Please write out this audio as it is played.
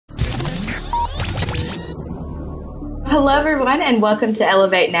Hello, everyone, and welcome to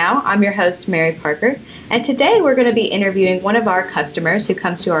Elevate Now. I'm your host, Mary Parker, and today we're going to be interviewing one of our customers who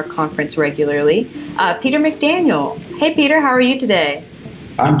comes to our conference regularly, Peter McDaniel. Hey, Peter, how are you today?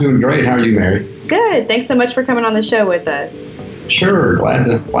 I'm doing great. How are you, Mary? Good. Thanks so much for coming on the show with us. Sure. Glad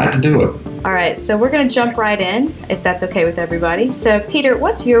to do it. All right, so we're going to jump right in, if that's okay with everybody. So, Peter,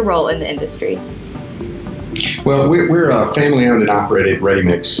 what's your role in the industry? Well, we're a family-owned and operated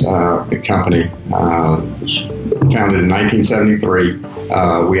ready-mix company. Founded in 1973.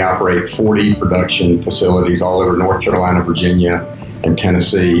 We operate 40 production facilities all over North Carolina, Virginia, and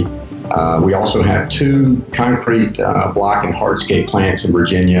Tennessee. We also have 2 concrete block and hardscape plants in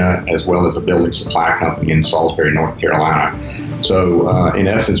Virginia, as well as a building supply company in Salisbury, North Carolina. So, in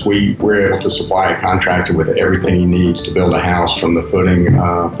essence, we're able to supply a contractor with everything he needs to build a house, from the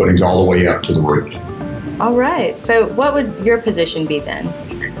footings all the way up to the roof. All right. So what would your position be then?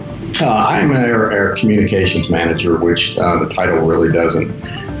 I'm our communications manager, which the title really doesn't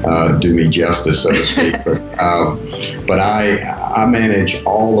do me justice, so to speak. But I manage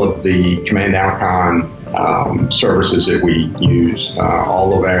all of the Command Alkon services that we use,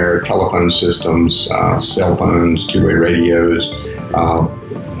 all of our telephone systems, cell phones, two-way radios,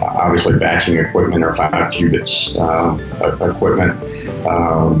 obviously batching equipment, our 5 qubits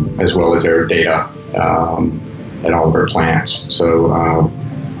equipment, as well as our data at all of our plants. So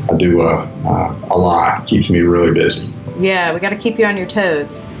I do a lot. Keeps me really busy. Yeah, we got to keep you on your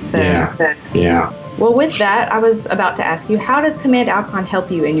toes. Yeah. Well, with that, I was about to ask you, how does Command Alkon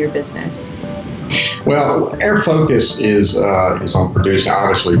help you in your business? Well, our focus is on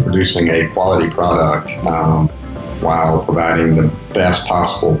producing a quality product while providing the best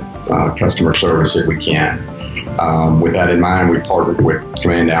possible customer service that we can. With that in mind, we partnered with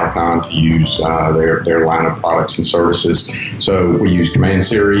Command Alkon to use their line of products and services. So we use Command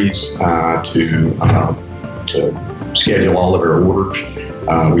Series to schedule all of our orders.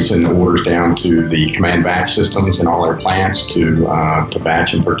 We send the orders down to the Command batch systems in all our plants to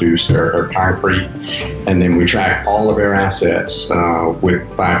batch and produce our concrete. And then we track all of our assets with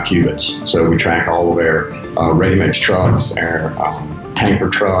 5 qubits. So we track all of our ready-mix trucks, our tanker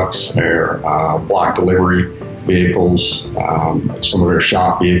trucks, our block delivery vehicles, some of our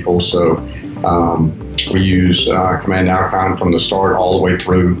shop vehicles. So we use Command Alkon from the start all the way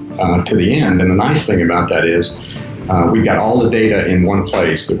through to the end. And the nice thing about that is we've got all the data in one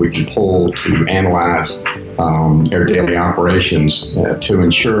place that we can pull to analyze our daily operations to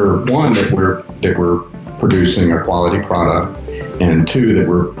ensure, 1, that we're producing a quality product, and 2, that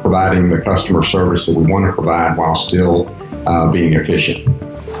we're providing the customer service that we want to provide while still being efficient.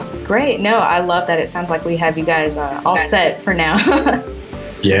 Great. No, I love that. It sounds like we have you guys all set for now.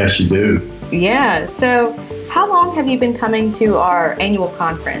 Yes, you do. Yeah. So how long have you been coming to our annual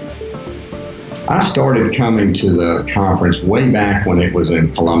conference? I started coming to the conference way back when it was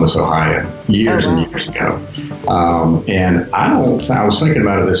in Columbus, Ohio, years and years ago. And I was thinking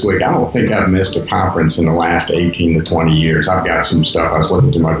about it this week. I don't think I've missed a conference in the last 18 to 20 years. I've got some stuff. I was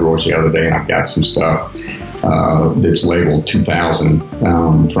looking through my drawers the other day, and I've got some stuff that's labeled 2000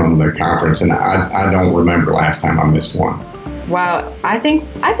 from the conference, and I don't remember last time I missed one. Wow, I think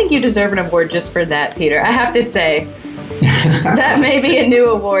you deserve an award just for that, Peter. I have to say, that may be a new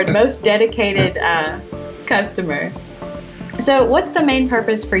award, most dedicated customer. So, what's the main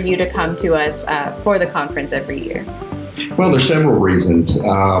purpose for you to come to us for the conference every year? Well, there's several reasons.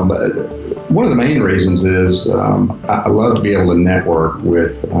 One of the main reasons is I love to be able to network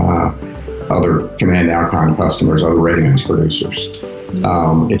with other Command Alkon customers, other ready-mix producers.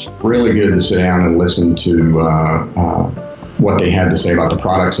 It's really good to sit down and listen to what they had to say about the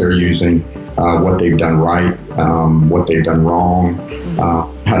products they're using, what they've done right, what they've done wrong,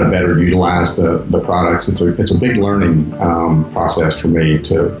 how to better utilize the products. It's a big learning process for me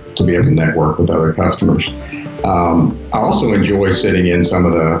to be able to network with other customers. I also enjoy sitting in some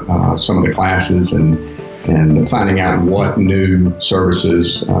of the classes and finding out what new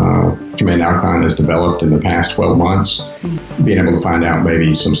services Command Alkon has developed in the past 12 months, being able to find out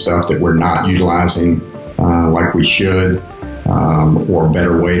maybe some stuff that we're not utilizing like we should, or a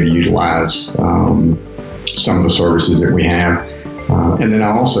better way to utilize some of the services that we have. And then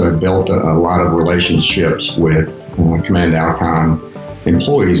I also have built a lot of relationships with Command Alkon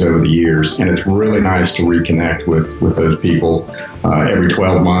employees over the years, and it's really nice to reconnect with those people every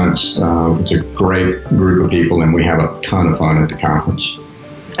 12 months. It's a great group of people, and we have a ton of fun at the conference.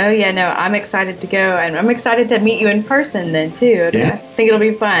 Oh, yeah, no, I'm excited to go, and I'm excited to meet you in person then, too. Yeah. I think it'll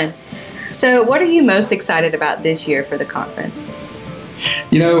be fun. So what are you most excited about this year for the conference?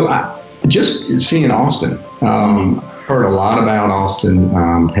 You know, just seeing Austin. heard a lot about Austin,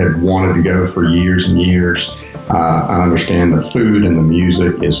 had wanted to go for years and years. I understand the food and the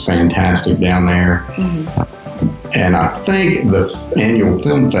music is fantastic down there. And I think the annual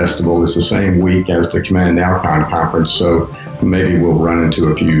film festival is the same week as the Command Alkon Conference, so maybe we'll run into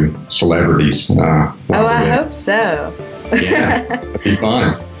a few celebrities. I hope so. Yeah, it'd be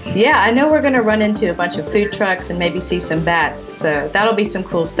fun. Yeah, I know we're going to run into a bunch of food trucks and maybe see some bats, so that'll be some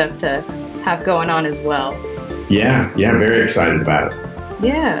cool stuff to have going on as well. Yeah, very excited about it.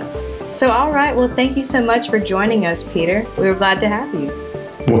 Yeah. So, all right, well, thank you so much for joining us, Peter. We were glad to have you.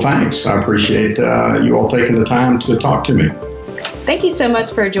 Well, thanks. I appreciate you all taking the time to talk to me. Thank you so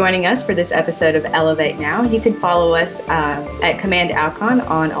much for joining us for this episode of Elevate Now. You can follow us at Command Alkon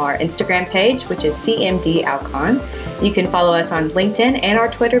on our Instagram page, which is CMD Alkon. You can follow us on LinkedIn and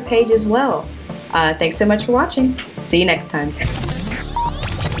our Twitter page as well. Thanks so much for watching. See you next time.